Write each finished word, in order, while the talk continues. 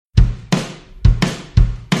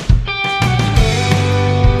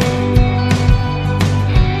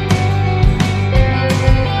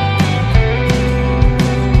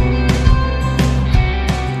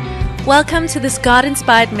Welcome to this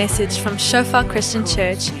God-inspired message from Shofar Christian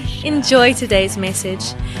Church. Enjoy today's message.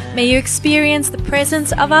 May you experience the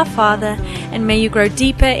presence of our Father, and may you grow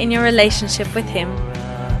deeper in your relationship with Him.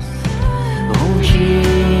 Oh, Jesus,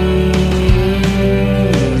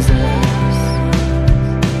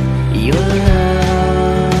 your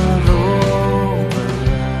love over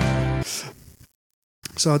us.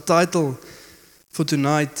 So our title for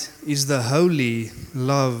tonight is The Holy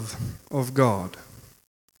Love of God.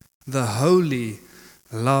 The Holy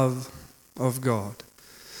Love of God.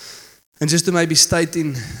 And just to maybe state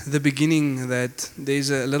in the beginning that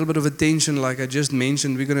there's a little bit of attention, like I just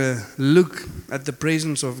mentioned, we're going to look at the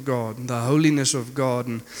presence of God, the holiness of God,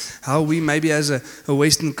 and how we maybe as a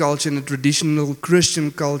Western culture and a traditional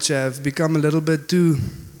Christian culture have become a little bit too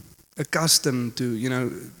accustomed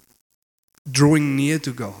to, drawing near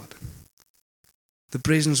to God. The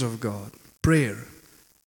presence of God, prayer.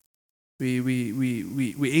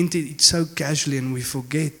 We enter it so casually and we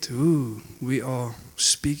forget who we are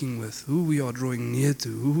speaking with, who we are drawing near to,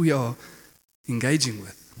 who we are engaging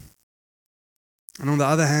with. And on the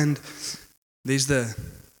other hand, there's the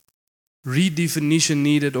redefinition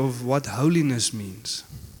needed of what holiness means.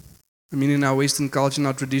 I mean, in our Western culture, in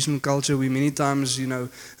our traditional culture, we many times,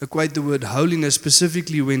 equate the word holiness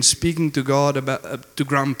specifically when speaking to God to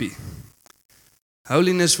grumpy.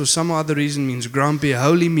 Holiness for some other reason means grumpy.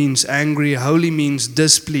 Holy means angry. Holy means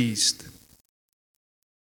displeased.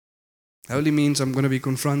 Holy means I'm going to be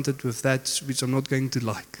confronted with that which I'm not going to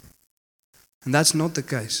like. And that's not the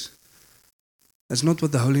case. That's not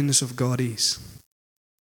what the holiness of God is.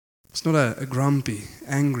 It's not a grumpy,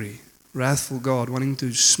 angry, wrathful God wanting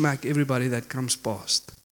to smack everybody that comes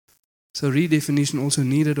past. So redefinition also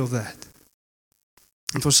needed of that.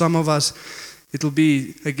 And for some of us, it'll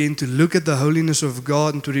be, again, to look at the holiness of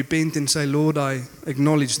God and to repent and say, Lord, I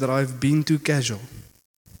acknowledge that I've been too casual.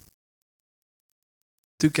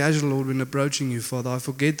 Too casual, Lord, when approaching you, Father. I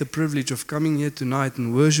forget the privilege of coming here tonight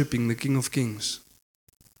and worshiping the King of Kings.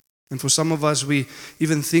 And for some of us, we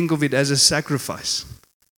even think of it as a sacrifice.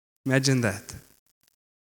 Imagine that.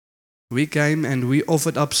 We came and we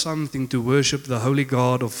offered up something to worship the holy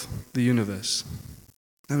God of the universe.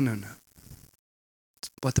 No.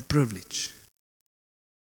 What a privilege.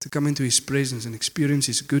 To come into His presence and experience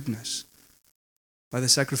His goodness by the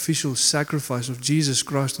sacrificial sacrifice of Jesus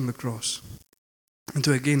Christ on the cross. And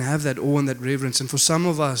to again have that awe and that reverence. And for some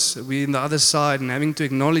of us, we're on the other side and having to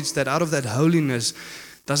acknowledge that out of that holiness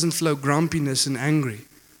doesn't flow grumpiness and angry.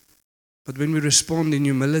 But when we respond in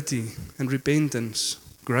humility and repentance,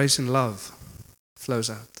 grace and love flows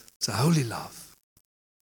out. It's a holy love.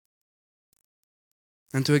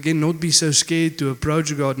 And to again not be so scared to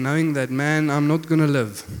approach God knowing that, man, I'm not going to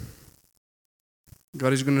live.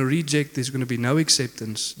 God is going to reject, there's going to be no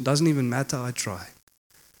acceptance. It doesn't even matter, I try.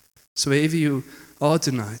 So wherever you are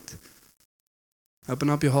tonight, open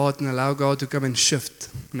up your heart and allow God to come and shift.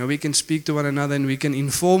 We can speak to one another and we can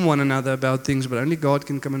inform one another about things, but only God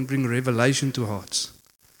can come and bring revelation to hearts.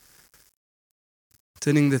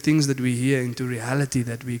 Turning the things that we hear into reality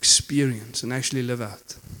that we experience and actually live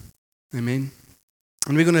out. Amen.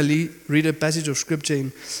 And we're going to read a passage of scripture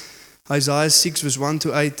in Isaiah 6 verse 1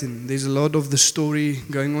 to 8. And there's a lot of the story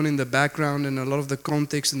going on in the background and a lot of the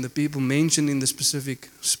context and the people mentioned in the specific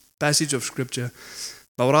passage of scripture.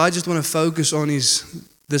 But what I just want to focus on is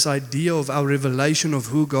this idea of our revelation of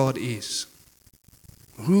who God is.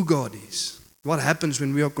 Who God is. What happens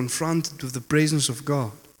when we are confronted with the presence of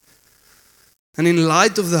God. And in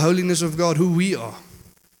light of the holiness of God, who we are.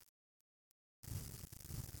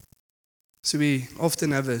 So we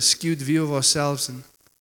often have a skewed view of ourselves, and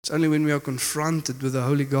it's only when we are confronted with the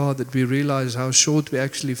Holy God that we realize how short we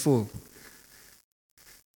actually fall.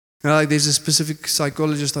 There's a specific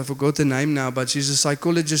psychologist, I forgot the name now, but she's a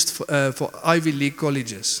psychologist for Ivy League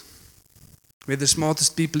colleges, where the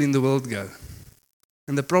smartest people in the world go.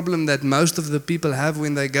 And the problem that most of the people have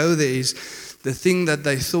when they go there is the thing that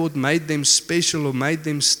they thought made them special or made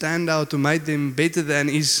them stand out or made them better than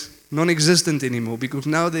is non-existent anymore, because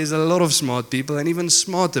now there's a lot of smart people and even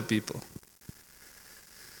smarter people.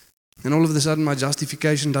 And all of a sudden my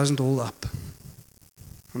justification doesn't hold up.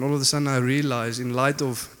 And all of a sudden I realize, in light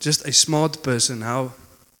of just a smart person, how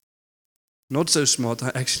not so smart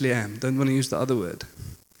I actually am. Don't want to use the other word.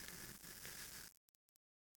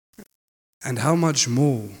 And how much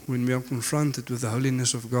more when we are confronted with the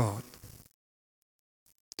holiness of God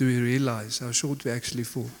do we realize how short we actually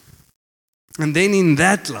fall. And then in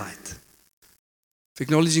that light,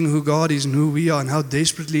 acknowledging who God is and who we are and how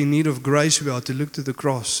desperately in need of grace we are to look to the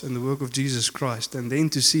cross and the work of Jesus Christ and then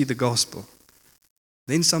to see the gospel,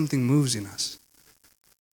 then something moves in us.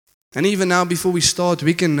 And even now, before we start,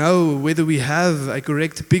 we can know whether we have a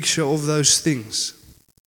correct picture of those things.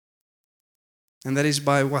 And that is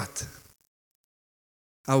by what?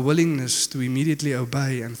 Our willingness to immediately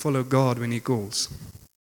obey and follow God when He calls.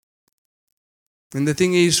 And the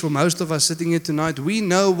thing is, for most of us sitting here tonight, we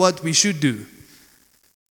know what we should do.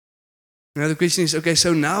 Now the question is, okay,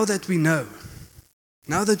 so now that we know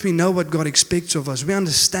what God expects of us, we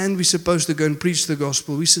understand we're supposed to go and preach the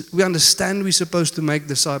gospel. We understand we're supposed to make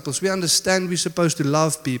disciples. We understand we're supposed to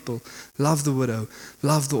love people, love the widow,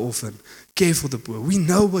 love the orphan, care for the poor. We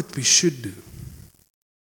know what we should do.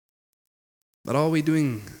 But are we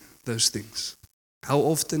doing those things? How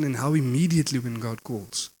often and how immediately when God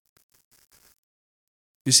calls?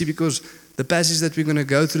 You see, because the passage that we're going to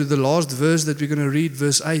go through, the last verse that we're going to read,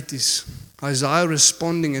 verse 8, is Isaiah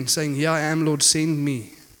responding and saying, "Here I am, Lord, send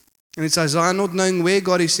me." And it's Isaiah not knowing where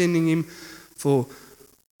God is sending him, for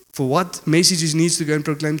what messages he needs to go and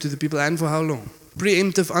proclaim to the people, and for how long.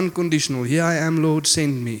 Preemptive, unconditional. "Here I am, Lord,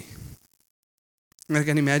 send me." And I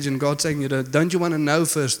can imagine God saying, "Don't you want to know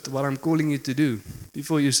first what I'm calling you to do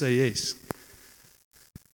before you say yes?"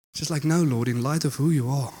 Just like, "No, Lord, in light of who you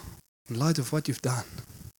are, in light of what you've done,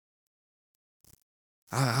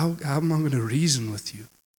 how am I going to reason with you?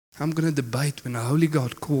 How am I going to debate when a holy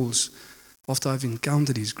God calls after I've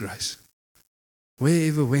encountered His grace?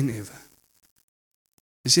 Wherever, whenever."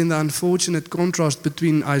 You see, in the unfortunate contrast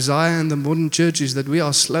between Isaiah and the modern church is that we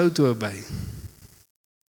are slow to obey.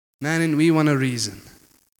 Man, and we want to reason.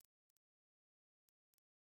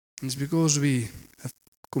 And it's because we have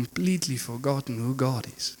completely forgotten who God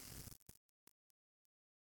is.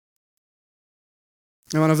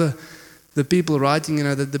 And one of the people writing,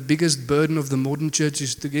 that the biggest burden of the modern church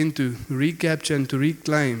is again to recapture and to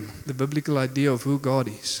reclaim the biblical idea of who God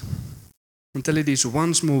is, until it is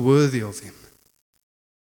once more worthy of Him.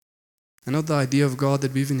 And not the idea of God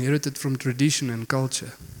that we've inherited from tradition and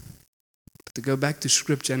culture, but to go back to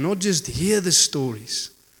Scripture and not just hear the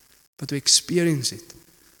stories, but to experience it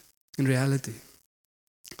in reality.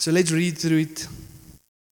 So let's read through it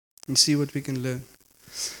and see what we can learn.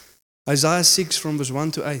 Isaiah 6 from verse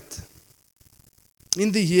 1 to 8.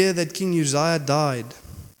 "In the year that King Uzziah died,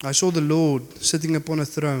 I saw the Lord sitting upon a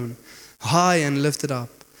throne, high and lifted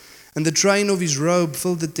up, and the train of His robe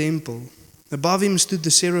filled the temple. Above Him stood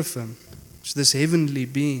the seraphim, these heavenly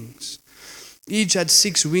beings. Each had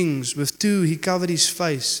 6 wings. With 2 He covered His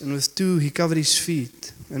face, and with 2 He covered His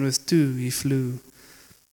feet, and with 2 He flew.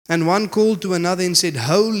 And one called to another and said,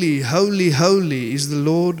 'Holy, holy, holy is the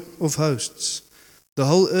Lord of hosts. The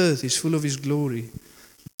whole earth is full of His glory.'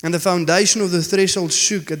 And the foundation of the threshold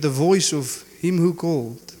shook at the voice of Him who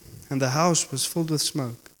called, and the house was filled with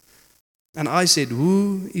smoke. And I said,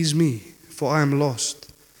 'Woe is me, for I am lost.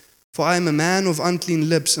 For I am a man of unclean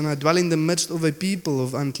lips, and I dwell in the midst of a people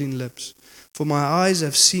of unclean lips. For my eyes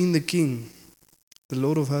have seen the King, the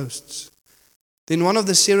Lord of hosts.' Then one of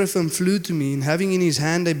the seraphim flew to me, and having in his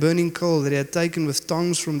hand a burning coal that he had taken with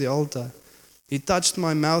tongs from the altar, he touched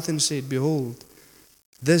my mouth and said, 'Behold,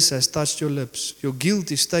 this has touched your lips. Your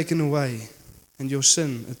guilt is taken away, and your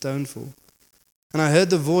sin atoned for.' And I heard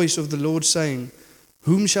the voice of the Lord saying,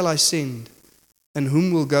 'Whom shall I send? And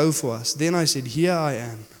whom will go for us?' Then I said, 'Here I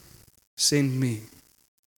am. Send me.'"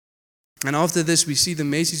 And after this, we see the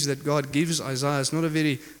message that God gives Isaiah is not a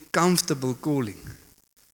very comfortable calling.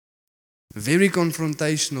 Very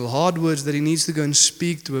confrontational, hard words that he needs to go and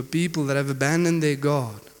speak to a people that have abandoned their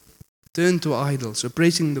God, turned to idols,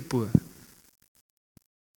 oppressing the poor.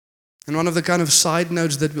 And one of the kind of side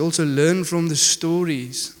notes that we also learn from the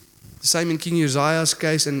stories, the same in King Uzziah's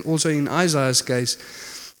case and also in Isaiah's case,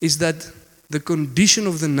 is that the condition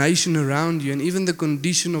of the nation around you and even the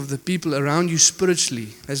condition of the people around you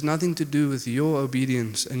spiritually has nothing to do with your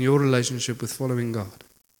obedience and your relationship with following God.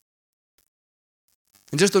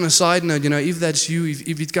 And just on a side note, if that's you,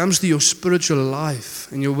 if it comes to your spiritual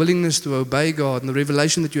life and your willingness to obey God and the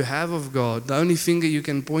revelation that you have of God, the only finger you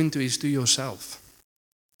can point to is to yourself.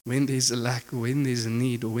 When there's a lack, or when there's a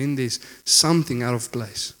need, or when there's something out of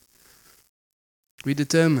place. We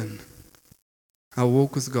determine our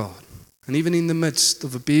walk with God. And even in the midst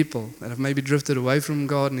of a people that have maybe drifted away from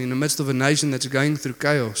God, and in the midst of a nation that's going through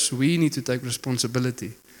chaos, we need to take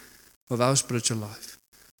responsibility of our spiritual life.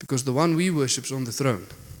 Because the one we worship is on the throne.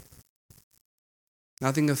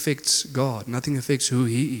 Nothing affects God. Nothing affects who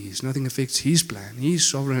He is. Nothing affects His plan. He is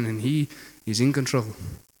sovereign and He is in control.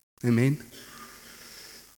 Amen.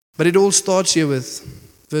 But it all starts here with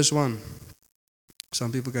verse 1.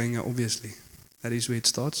 Some people going, obviously, that is where it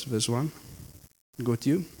starts, verse 1. Got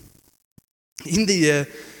you? In the year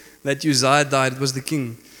that Uzziah died, it was the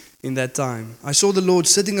king. in that time. I saw the Lord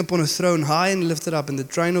sitting upon a throne high and lifted up, and the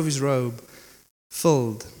train of his robe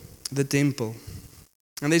filled the temple.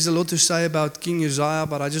 And there's a lot to say about King Uzziah,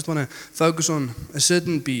 but I just want to focus on a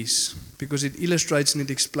certain piece because it illustrates and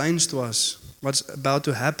it explains to us what's about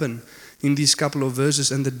to happen in these couple of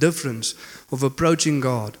verses and the difference of approaching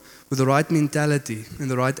God with the right mentality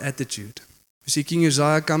and the right attitude. You see, King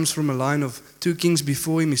Uzziah comes from a line of 2 kings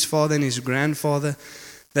before him, his father and his grandfather,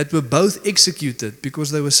 that were both executed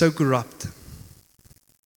because they were so corrupt.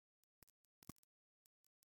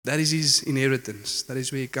 That is his inheritance. That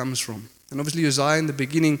is where he comes from. And obviously Uzziah in the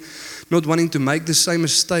beginning, not wanting to make the same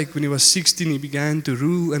mistake, when he was 16, he began to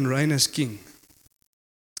rule and reign as king.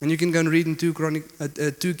 And you can go and read in 2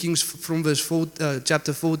 Kings from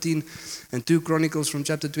chapter 14 and 2 Chronicles from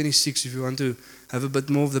chapter 26 if you want to have a bit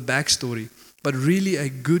more of the backstory. But really a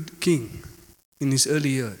good king in his early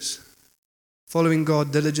years, following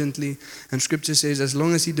God diligently. And scripture says as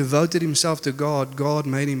long as he devoted himself to God, God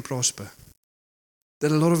made him prosper.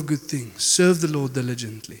 Did a lot of good things, served the Lord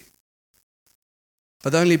diligently.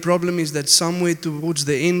 But the only problem is that somewhere towards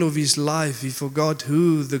the end of his life, he forgot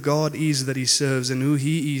who the God is that he serves and who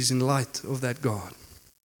he is in light of that God.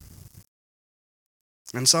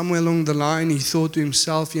 And somewhere along the line, he thought to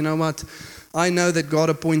himself, you know what, I know that God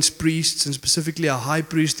appoints priests and specifically a high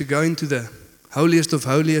priest to go into the holiest of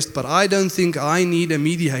holiest, but I don't think I need a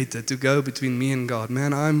mediator to go between me and God.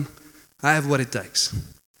 Man, I have what it takes.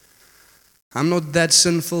 I'm not that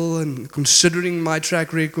sinful, and considering my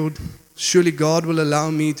track record, surely God will allow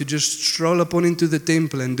me to just stroll upon into the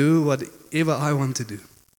temple and do whatever I want to do.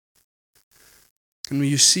 And when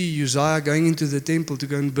you see Uzziah going into the temple to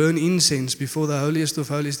go and burn incense before the holiest of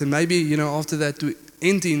holiest, and maybe, after that to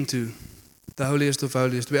enter into the holiest of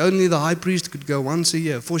holiest, where only the high priest could go once a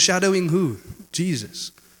year, foreshadowing who?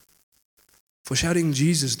 Jesus. Foreshadowing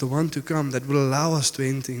Jesus, the one to come that will allow us to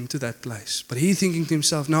enter into that place. But he thinking to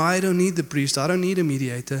himself, no, I don't need the priest, I don't need a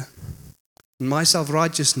mediator. In my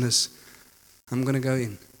self-righteousness, I'm going to go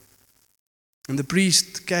in. And the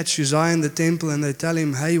priest catch Uzziah in the temple and they tell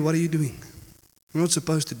him, hey, what are you doing? You're not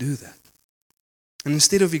supposed to do that. And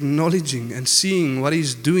instead of acknowledging and seeing what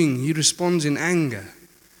he's doing, he responds in anger.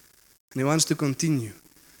 And he wants to continue.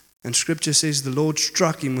 And scripture says the Lord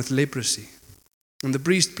struck him with leprosy. And the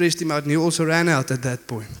priest pressed him out, and he also ran out at that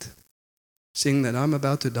point, saying that I'm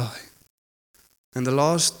about to die. And the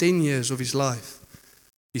last 10 years of his life,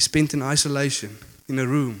 he spent in isolation, in a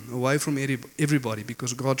room, away from everybody,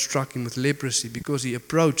 because God struck him with leprosy, because he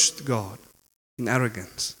approached God in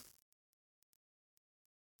arrogance.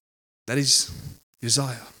 That is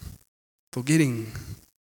Uzziah, forgetting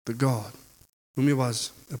the God whom he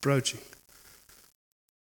was approaching.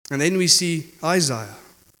 And then we see Isaiah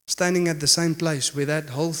standing at the same place where that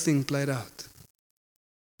whole thing played out,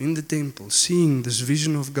 in the temple, seeing this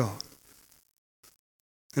vision of God.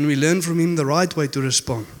 And we learn from him the right way to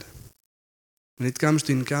respond when it comes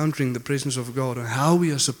to encountering the presence of God and how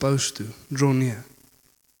we are supposed to draw near.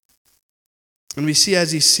 And we see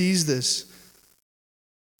as he sees this,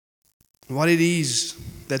 what it is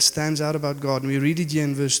that stands out about God. And we read it here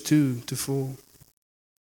in verse 2 to 4.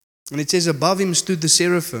 And it says, above him stood the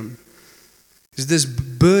seraphim. Is this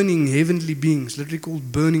burning heavenly beings, literally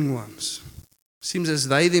called burning ones. Seems as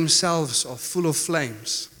they themselves are full of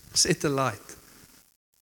flames, set alight.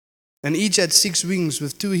 And each had 6 wings,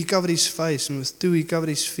 with 2 he covered his face, and with 2 he covered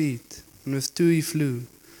his feet, and with 2 he flew.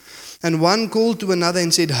 And one called to another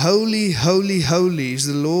and said, Holy, holy, holy is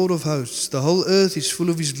the Lord of hosts. The whole earth is full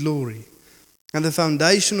of his glory. And the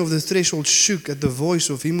foundation of the threshold shook at the voice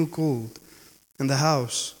of him who called, and the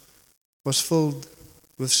house was filled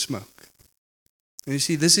with smoke. And you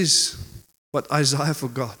see, this is what Isaiah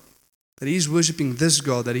forgot. That he's worshipping this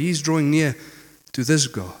God, that he's drawing near to this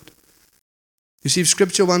God. You see, if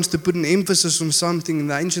scripture wants to put an emphasis on something, in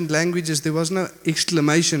the ancient languages there was no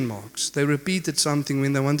exclamation marks. They repeated something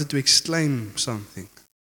when they wanted to exclaim something.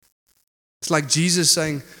 It's like Jesus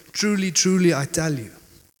saying, truly, truly, I tell you.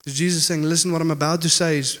 It's Jesus saying, listen, what I'm about to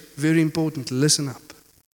say is very important. Listen up.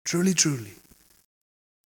 Truly, truly.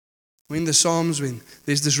 In the Psalms, when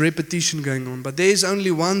there's this repetition going on, but there's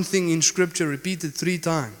only one thing in scripture repeated 3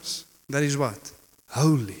 times. That is what?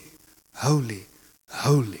 Holy, holy,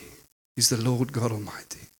 holy is the Lord God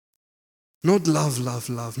Almighty. Not love, love,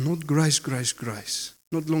 love. Not grace, grace, grace.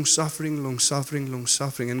 Not long suffering, long suffering, long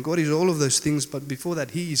suffering. And God is all of those things, but before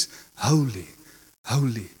that he is holy,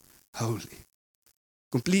 holy, holy.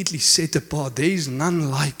 Completely set apart. There is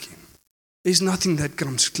none like him. There's nothing that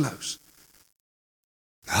comes close.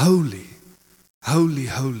 Holy, holy,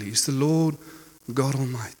 holy is the Lord God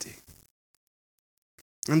Almighty.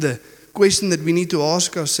 And the question that we need to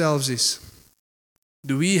ask ourselves is,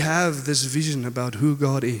 Do we have this vision about who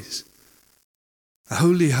God is?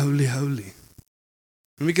 Holy, holy, holy.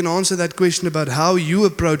 And we can answer that question about how you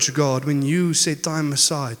approach God when you set time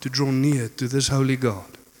aside to draw near to this holy God.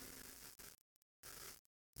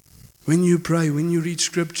 When you pray, when you read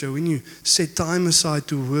scripture, when you set time aside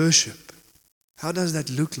to worship, how does that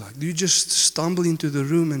look like? Do you just stumble into the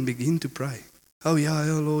room and begin to pray? Oh yeah,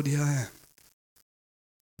 oh Lord, here I am.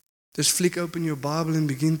 Just flick open your Bible and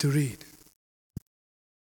begin to read.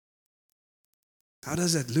 How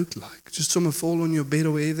does that look like? Just sort of fall on your bed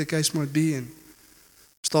or wherever the case might be and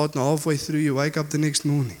start halfway through, you wake up the next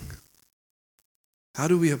morning. How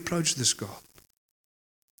do we approach this God?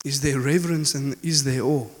 Is there reverence and is there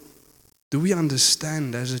awe? Do we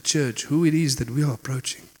understand as a church who it is that we are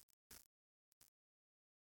approaching?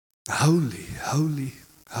 Holy, holy,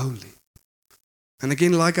 holy. And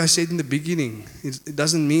again, like I said in the beginning, it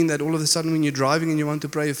doesn't mean that all of a sudden when you're driving and you want to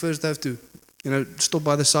pray, you first have to stop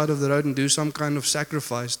by the side of the road and do some kind of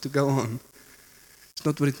sacrifice to go on. It's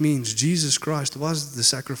not what it means. Jesus Christ was the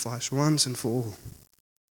sacrifice once and for all.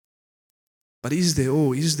 But is there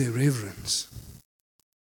awe? Is there reverence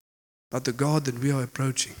about the God that we are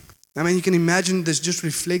approaching? I mean, you can imagine this just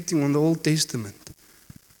reflecting on the Old Testament.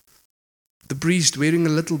 The priest wearing a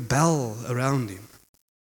little bell around him,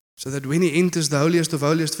 so that when he enters the holiest of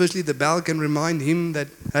holiest, firstly the bell can remind him that,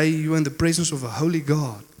 hey, you're in the presence of a holy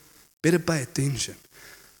God. Better pay attention.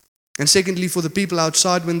 And secondly, for the people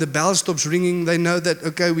outside, when the bell stops ringing, they know that,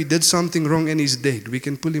 okay, we did something wrong and he's dead. We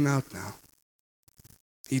can pull him out now.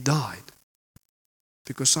 He died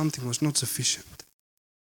because something was not sufficient.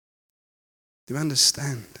 Do you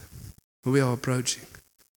understand who we are approaching?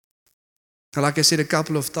 Now, like I said a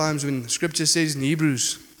couple of times, when Scripture says in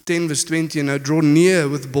Hebrews 10 verse 20, draw near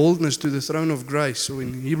with boldness to the throne of grace, or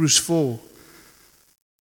in Hebrews 4,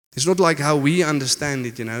 it's not like how we understand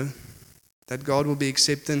it, that God will be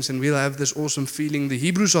acceptance and we'll have this awesome feeling. The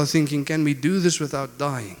Hebrews are thinking, can we do this without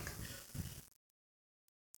dying?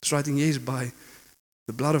 It's writing, yes, by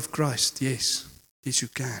the blood of Christ, yes. Yes, you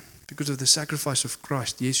can. Because of the sacrifice of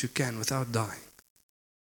Christ, yes, you can, without dying.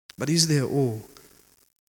 But is there awe?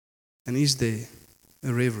 And is there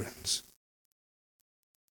a reverence?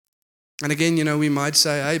 And again, we might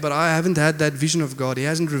say, hey, but I haven't had that vision of God. He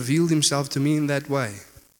hasn't revealed himself to me in that way.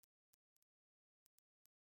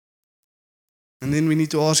 And then we need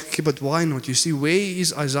to ask, okay, but why not? You see, where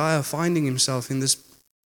is Isaiah finding himself in this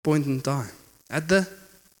point in time? At the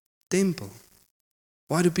temple.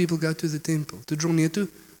 Why do people go to the temple? To draw near to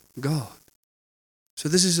God. So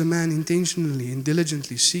this is a man intentionally and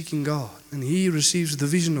diligently seeking God, and he receives the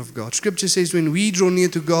vision of God. Scripture says when we draw near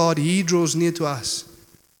to God, he draws near to us.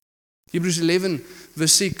 Hebrews 11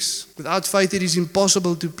 verse 6, without faith it is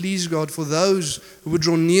impossible to please God, for those who would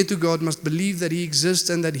draw near to God must believe that he exists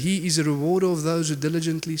and that he is a rewarder of those who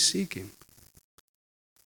diligently seek him.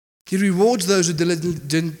 He rewards those who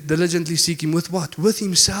diligently seek him with what? With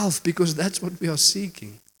himself, because that's what we are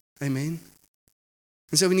seeking. Amen.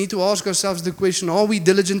 And so we need to ask ourselves the question, are we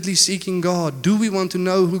diligently seeking God? Do we want to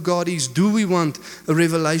know who God is? Do we want a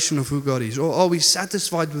revelation of who God is? Or are we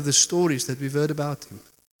satisfied with the stories that we've heard about him?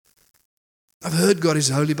 I've heard God is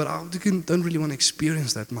holy, but I don't really want to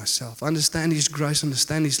experience that myself. I understand his grace,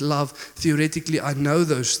 understand his love. Theoretically, I know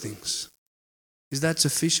those things. Is that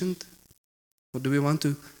sufficient? Or do we want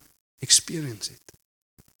to experience it?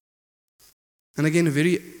 And again, a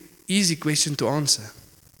very easy question to answer.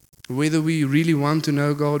 Whether we really want to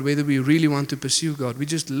know God, whether we really want to pursue God, we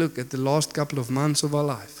just look at the last couple of months of our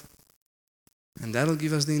life. And that'll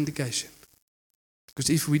give us the indication.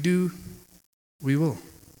 Because if we do, we will.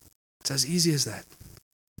 It's as easy as that.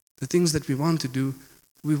 The things that we want to do,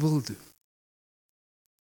 we will do.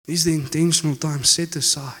 Is the intentional time set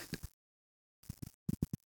aside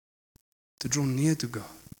to draw near to God?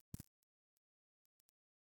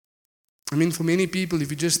 I mean, for many people, if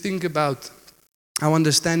you just think about our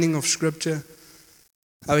understanding of Scripture,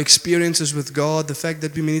 our experiences with God, the fact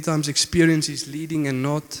that we many times experience His leading and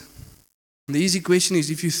not. And the easy question is,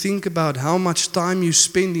 if you think about how much time you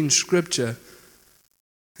spend in Scripture,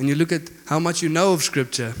 and you look at how much you know of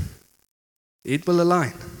Scripture, it will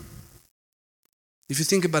align. If you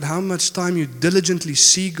think about how much time you diligently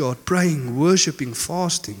see God, praying, worshiping,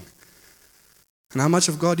 fasting, and how much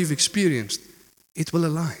of God you've experienced, it will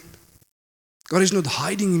align. God is not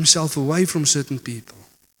hiding himself away from certain people.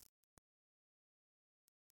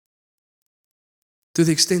 To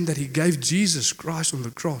the extent that he gave Jesus Christ on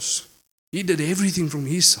the cross. He did everything from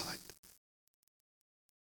his side.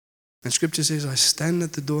 And Scripture says, I stand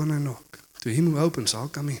at the door and I knock. To him who opens, I'll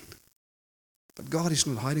come in. But God is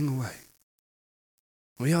not hiding away.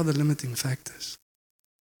 We are the limiting factors.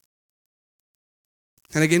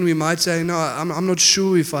 And again, we might say, no, I'm not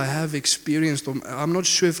sure if I have experienced, or I'm not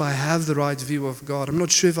sure if I have the right view of God. I'm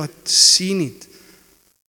not sure if I've seen it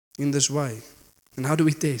in this way. And how do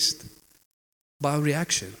we test? By our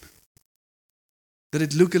reaction. Did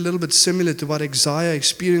it look a little bit similar to what Isaiah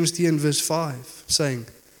experienced here in verse 5, saying,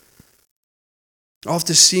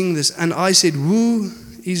 after seeing this, and I said, woe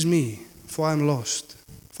is me, for I am lost.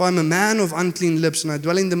 For I am a man of unclean lips, and I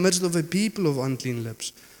dwell in the midst of a people of unclean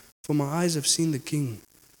lips. For my eyes have seen the King,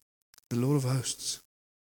 the Lord of hosts.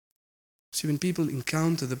 See, when people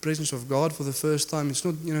encounter the presence of God for the first time, it's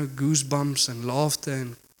not, goosebumps and laughter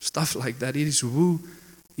and stuff like that. It is, woe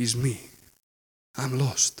is me. I'm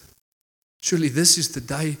lost. Surely this is the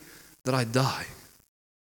day that I die.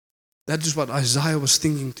 That is what Isaiah was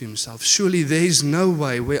thinking to himself. Surely there is no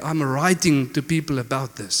way where I'm writing to people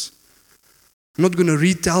about this. I'm not going to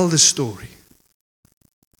retell the story.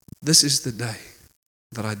 This is the day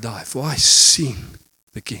that I die, for I seen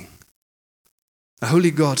the King. The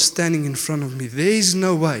Holy God standing in front of me. There is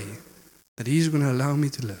no way that He's going to allow me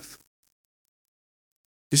to live.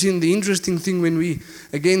 You see, the interesting thing when we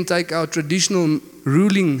again take our traditional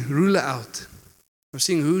ruler out, of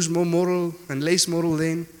seeing who's more moral and less moral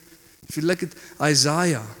then. If you look at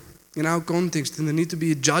Isaiah, in our context, then there need to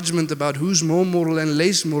be a judgment about who's more moral and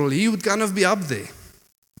less moral. He would kind of be up there.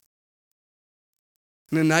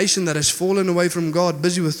 In a nation that has fallen away from God,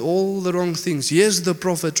 busy with all the wrong things, here's the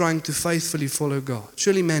prophet trying to faithfully follow God.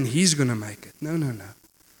 Surely, man, he's going to make it. No.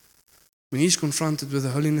 When he's confronted with the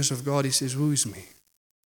holiness of God, he says, who is me?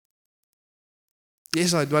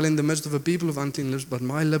 Yes, I dwell in the midst of a people of unclean lips, but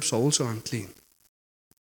my lips are also unclean.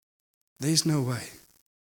 There's no way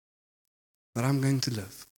that I'm going to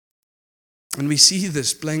live. And we see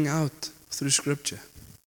this playing out through Scripture.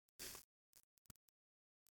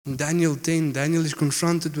 In Daniel 10, Daniel is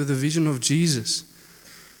confronted with a vision of Jesus.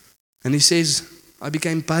 And he says, I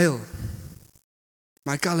became pale.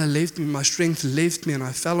 My color left me, my strength left me, and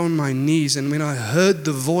I fell on my knees. And when I heard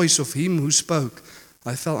the voice of him who spoke,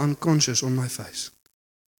 I fell unconscious on my face.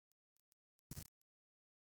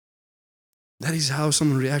 That is how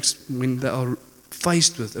someone reacts when they are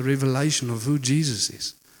faced with a revelation of who Jesus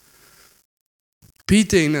is.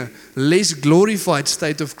 Peter, in a less glorified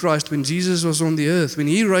state of Christ, when Jesus was on the earth, when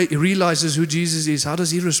he realizes who Jesus is, how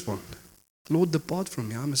does he respond? Lord, depart from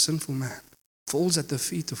me, I'm a sinful man. Falls at the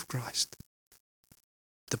feet of Christ.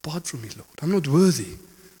 Depart from me, Lord, I'm not worthy.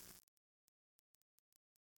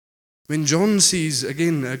 When John sees,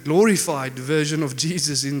 again, a glorified version of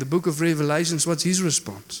Jesus in the book of Revelations, what's his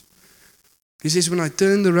response? He says, when I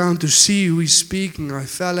turned around to see who is speaking, I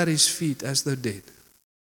fell at his feet as though dead.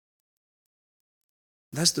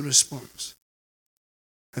 That's the response.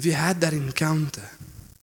 Have you had that encounter?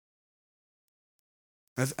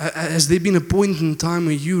 Has there been a point in time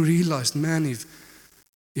where you realized, man,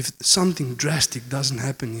 if something drastic doesn't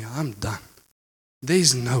happen here, I'm done.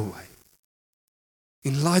 There's no way.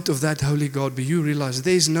 In light of that holy God, but you realize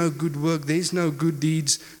there's no good work, there's no good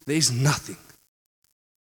deeds, there's nothing.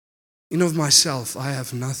 In of myself, I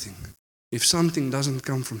have nothing. If something doesn't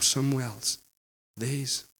come from somewhere else,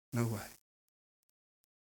 there's no way.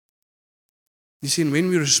 You see, when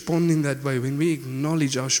we respond in that way, when we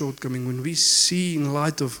acknowledge our shortcoming, when we see in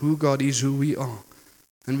light of who God is, who we are,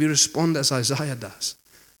 and we respond as Isaiah does,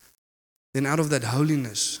 then out of that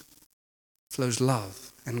holiness flows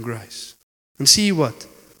love and grace. And see what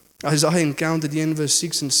Isaiah encountered here in verse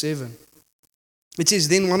 6 and 7. It says,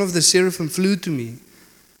 then one of the seraphim flew to me,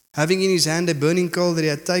 having in his hand a burning coal that he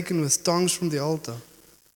had taken with tongs from the altar.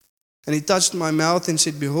 And he touched my mouth and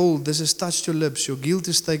said, behold, this has touched your lips. Your guilt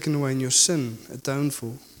is taken away and your sin atoned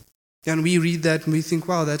for. And we read that and we think,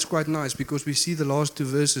 wow, that's quite nice, because we see the last two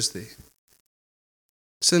verses there.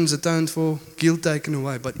 Sins atoned for, guilt taken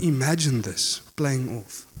away. But imagine this playing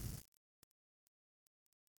off.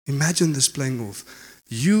 Imagine this playing off.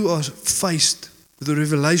 You are faced with the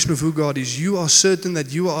revelation of who God is. You are certain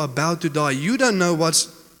that you are about to die. You don't know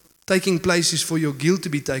what's taking place is for your guilt to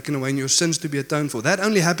be taken away and your sins to be atoned for. That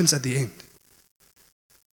only happens at the end.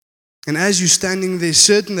 And as you're standing there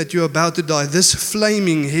certain that you're about to die, this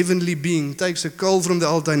flaming heavenly being takes a coal from the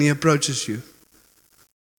altar and he approaches you.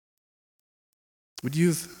 Would you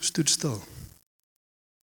have stood still?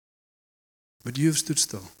 Would you have stood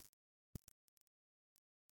still?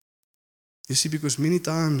 You see, because many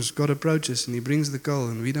times God approaches and He brings the coal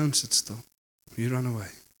and we don't sit still. We run away.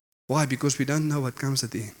 Why? Because we don't know what comes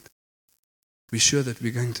at the end. We're sure that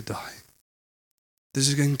we're going to die. This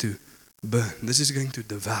is going to burn. This is going to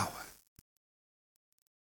devour.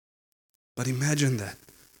 But imagine that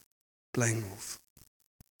playing off.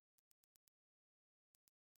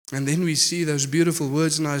 And then we see those beautiful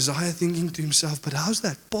words in Isaiah thinking to himself, but how's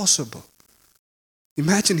that possible?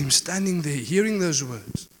 Imagine him standing there hearing those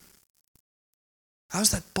words.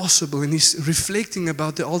 How's that possible? And he's reflecting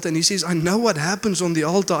about the altar and he says, I know what happens on the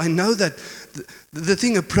altar. I know that the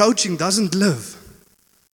thing approaching doesn't live.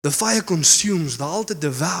 The fire consumes, the altar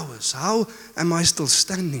devours. How am I still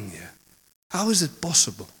standing here? How is it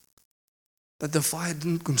possible that the fire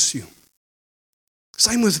didn't consume?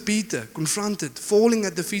 Same with Peter, confronted, falling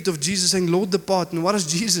at the feet of Jesus, saying, Lord, depart. And what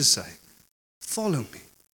does Jesus say? Follow me.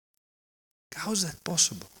 How is that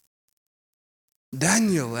possible?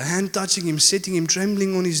 Daniel, a hand touching him, setting him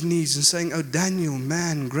trembling on his knees and saying, oh, Daniel,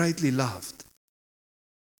 man greatly loved.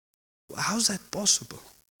 How's that possible?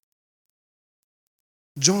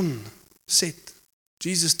 John said,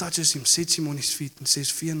 Jesus touches him, sets him on his feet and says,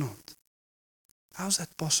 fear not. How's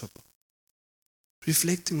that possible?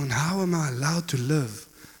 Reflecting on how am I allowed to live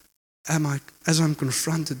as I'm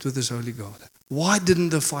confronted with this holy God? Why didn't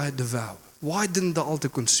the fire devour? Why didn't the altar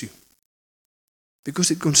consume?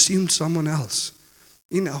 Because it consumed someone else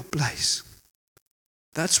in our place.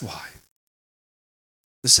 That's why.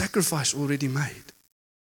 The sacrifice already made.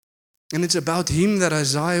 And it's about him that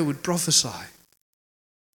Isaiah would prophesy.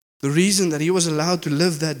 The reason that he was allowed to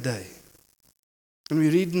live that day. And we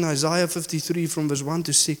read in Isaiah 53 from verse 1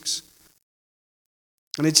 to 6.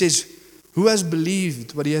 And it says, who has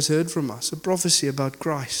believed what he has heard from us? A prophecy about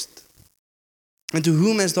Christ. And to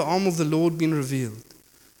whom has the arm of the Lord been revealed?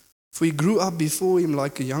 For he grew up before him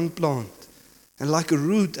like a young plant, and like a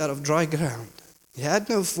root out of dry ground. He had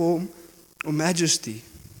no form or majesty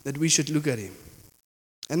that we should look at him,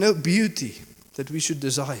 and no beauty that we should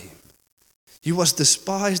desire him. He was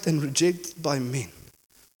despised and rejected by men,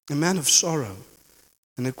 a man of sorrow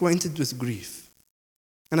and acquainted with grief.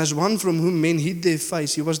 And as one from whom men hid their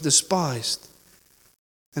face, he was despised,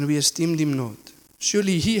 and we esteemed him not.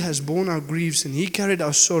 Surely he has borne our griefs, and he carried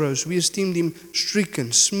our sorrows. We esteemed him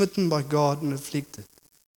stricken, smitten by God, and afflicted.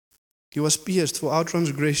 He was pierced for our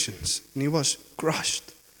transgressions, and he was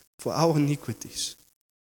crushed for our iniquities.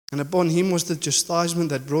 And upon him was the chastisement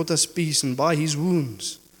that brought us peace, and by his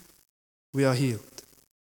wounds we are healed.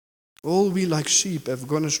 All we like sheep have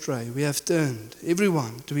gone astray. We have turned,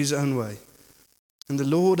 everyone, to his own way. And the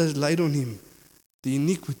Lord has laid on him the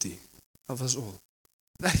iniquity of us all.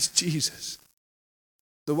 That is Jesus.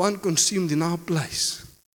 The one consumed in our place.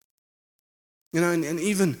 And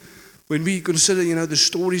even when we consider, the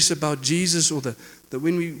stories about Jesus, or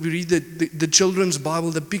when we read the children's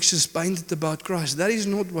Bible, the pictures painted about Christ, that is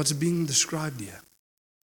not what's being described here.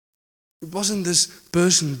 It wasn't this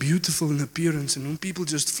person beautiful in appearance and whom people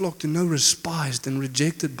just flocked to know, despised and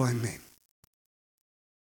rejected by men.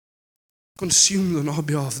 Consumed on our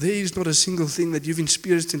behalf. There is not a single thing that you've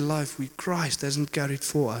experienced in life where Christ hasn't carried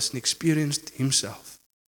for us and experienced himself.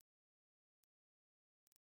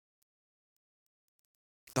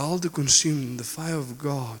 The altar consumed, the fire of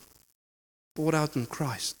God poured out in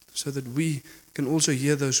Christ, so that we can also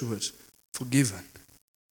hear those words, forgiven.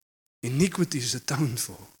 Iniquity is atoned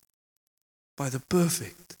for by the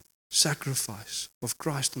perfect sacrifice of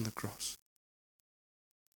Christ on the cross.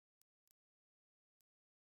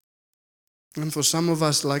 And for some of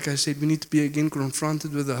us, like I said, we need to be again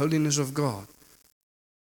confronted with the holiness of God,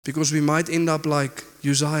 because we might end up like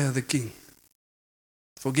Uzziah the king,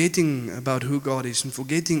 forgetting about who God is and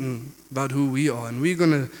forgetting about who we are. And we're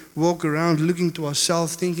going to walk around looking to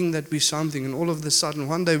ourselves, thinking that we're something. And all of a sudden,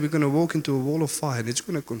 one day we're going to walk into a wall of fire and it's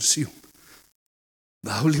going to consume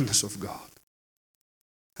the holiness of God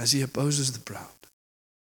as he opposes the proud.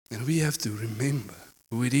 And we have to remember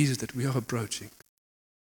who it is that we are approaching.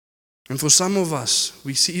 And for some of us,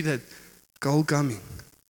 we see that goal coming.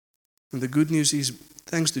 And the good news is,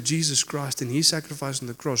 thanks to Jesus Christ and his sacrifice on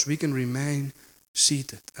the cross, we can remain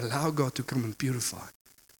seated. Allow God to come and purify.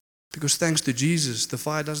 Because thanks to Jesus, the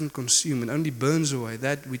fire doesn't consume. It only burns away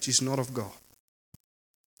that which is not of God.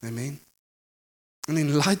 Amen? And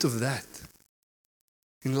in light of that,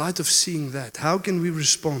 in light of seeing that, how can we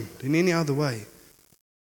respond in any other way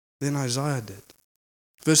than Isaiah did?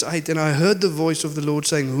 Verse 8, and I heard the voice of the Lord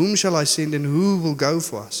saying, whom shall I send and who will go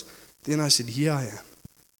for us? Then I said, here I am.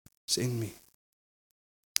 Send me.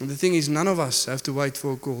 And the thing is, none of us have to wait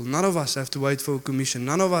for a call. None of us have to wait for a commission.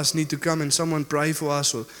 None of us need to come and someone pray for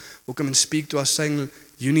us or come and speak to us saying,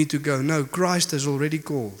 you need to go. No, Christ has already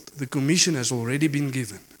called. The commission has already been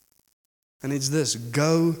given. And it's this,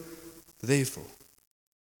 go therefore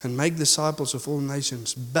and make disciples of all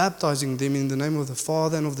nations, baptizing them in the name of the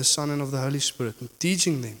Father and of the Son and of the Holy Spirit, and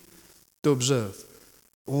teaching them to observe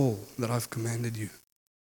all that I've commanded you.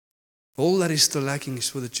 All that is still lacking is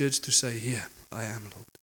for the church to say, here I am, Lord.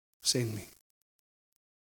 Send me.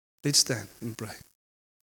 Let's stand and pray.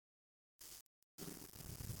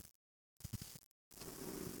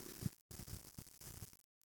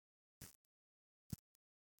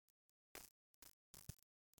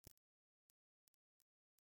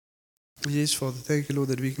 Yes, Father, thank you, Lord,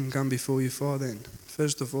 that we can come before you, Father, and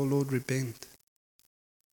first of all, Lord, repent.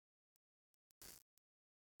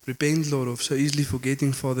 Repent, Lord, of so easily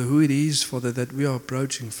forgetting, Father, who it is, Father, that we are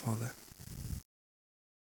approaching, Father.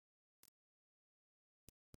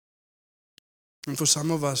 And for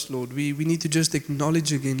some of us, Lord, we need to just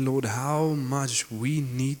acknowledge again, Lord, how much we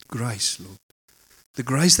need grace, Lord. The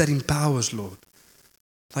grace that empowers, Lord.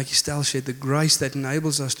 Like Estelle said, the grace that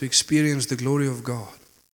enables us to experience the glory of God.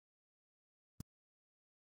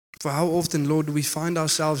 For how often, Lord, do we find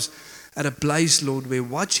ourselves at a place, Lord, where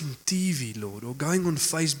watching TV, Lord, or going on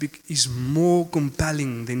Facebook is more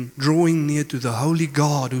compelling than drawing near to the holy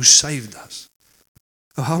God who saved us.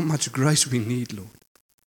 Oh, how much grace we need, Lord.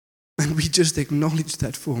 And we just acknowledge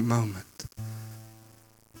that for a moment.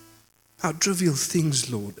 How trivial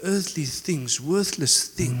things, Lord, earthly things, worthless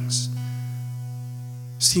things,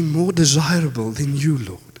 seem more desirable than you,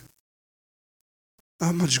 Lord.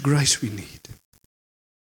 How much grace we need.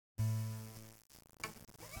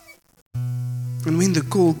 And when the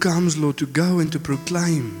call comes, Lord, to go and to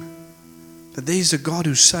proclaim that there is a God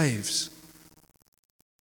who saves,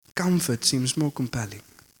 comfort seems more compelling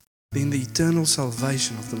than the eternal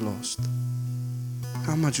salvation of the lost.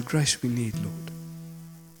 How much grace we need, Lord.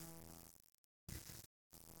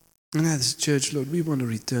 And as a church, Lord, we want to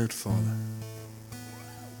return, Father.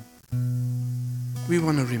 We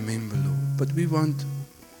want to remember, Lord, but we won't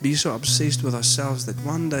be so obsessed with ourselves that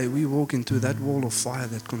one day we walk into that wall of fire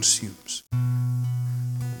that consumes.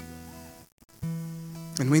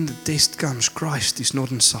 And when the test comes, Christ is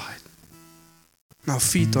not inside. Our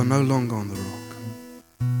feet are no longer on the rock.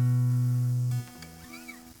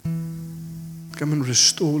 Come and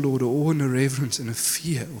restore, Lord, a awe and a reverence and a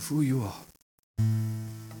fear of who you are.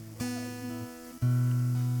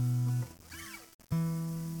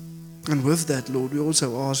 And with that, Lord, we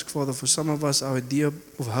also ask, Father, for some of us, our idea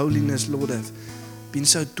of holiness, Lord, have been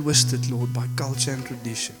so twisted, Lord, by culture and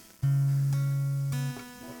tradition.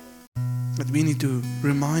 But we need to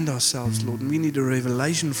remind ourselves, Lord, and we need a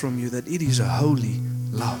revelation from you that it is a holy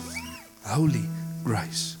love, a holy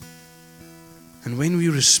grace. And when we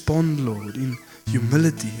respond, Lord, in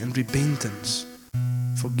humility and repentance,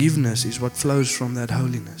 forgiveness is what flows from that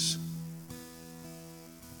holiness.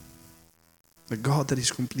 The God that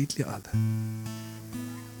is completely other.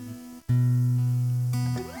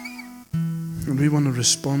 And we want to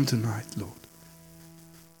respond tonight, Lord.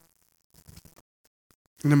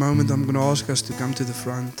 In a moment, I'm going to ask us to come to the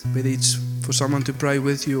front, whether it's for someone to pray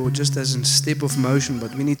with you or just as a step of motion,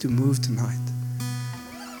 but we need to move tonight.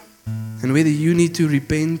 And whether you need to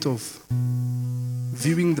repent of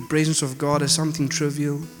viewing the presence of God as something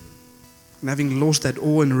trivial and having lost that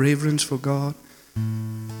awe and reverence for God,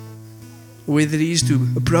 or whether it is to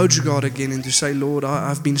approach God again and to say, Lord,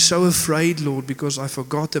 I've been so afraid, Lord, because I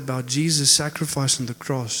forgot about Jesus' sacrifice on the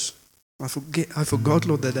cross. I forgot,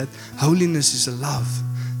 Lord, that holiness is a love,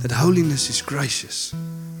 that holiness is gracious.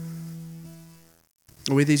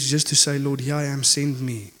 Or whether it's just to say, Lord, here I am, send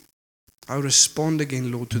me. I respond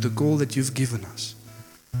again, Lord, to the call that you've given us.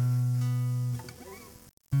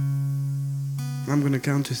 I'm going to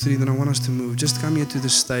count to 3, then I want us to move. Just come here to the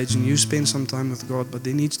stage and you spend some time with God, but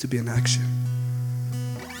there needs to be an action.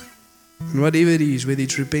 And whatever it is, whether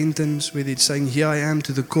it's repentance, whether it's saying, here I am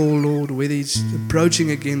to the call, Lord, whether it's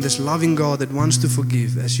approaching again this loving God that wants to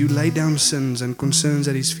forgive, as you lay down sins and concerns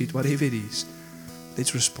at His feet, whatever it is,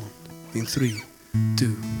 let's respond. In 3, 2,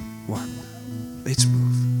 1. Let's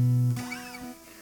move.